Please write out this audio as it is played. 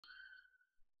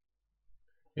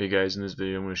Hey guys, in this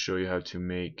video I'm going to show you how to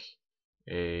make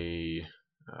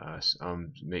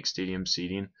stadium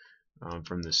seating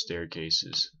from the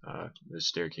staircases, the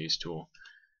staircase tool.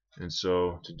 And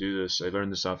so to do this, I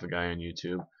learned this off a guy on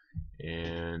YouTube,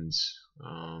 and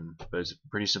but it's a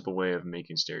pretty simple way of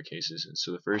making staircases. And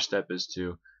so the first step is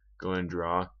to go and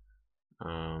draw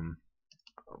um,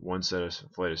 one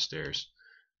flight of stairs.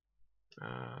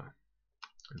 And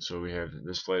so we have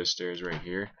this flight of stairs right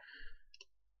here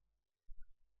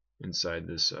inside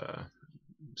this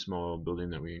small building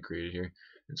that we created here.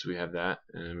 And so we have that,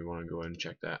 and we want to go ahead and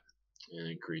check that and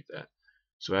then create that.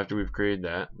 So after we've created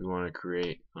that, we want to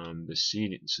create the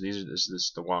seating. So this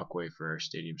is the walkway for our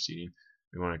stadium seating.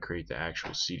 We want to create the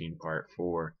actual seating part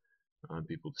for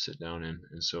people to sit down in.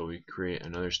 And so we create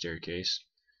another staircase.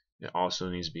 It also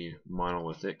needs to be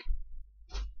monolithic.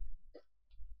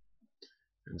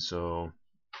 And so,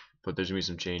 but there's gonna be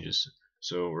some changes.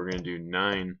 So we're gonna do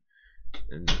 9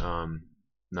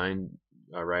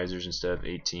 risers instead of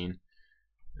 18.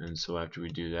 And so after we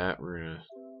do that, we're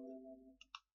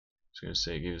gonna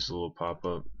say give us a little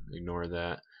pop-up. Ignore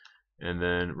that, and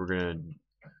then we're gonna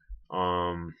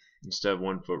instead of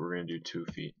 1 foot, we're gonna do 2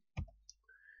 feet.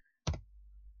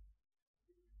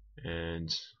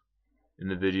 And in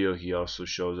the video, he also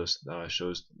shows us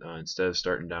instead of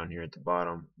starting down here at the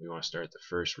bottom, we want to start at the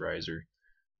first riser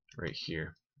right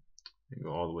here and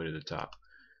go all the way to the top.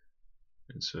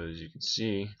 And so as you can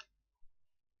see,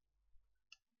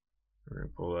 we're going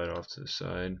to pull that off to the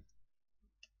side.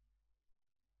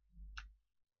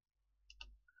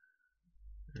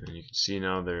 And you can see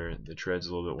now the tread's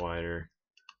a little bit wider.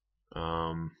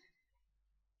 And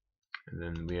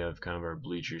then we have kind of our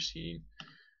bleacher seating.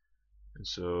 And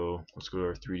so let's go to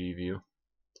our 3D view.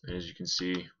 And as you can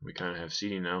see, we kind of have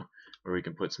seating now where we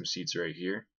can put some seats right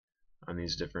here on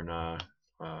these different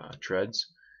treads.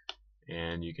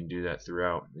 And you can do that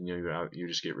throughout. And you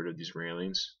just get rid of these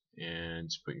railings and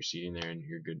just put your seating there, and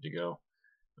you're good to go.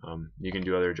 You can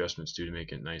do other adjustments too to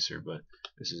make it nicer, but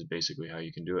this is basically how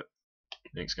you can do it.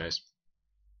 Thanks, guys.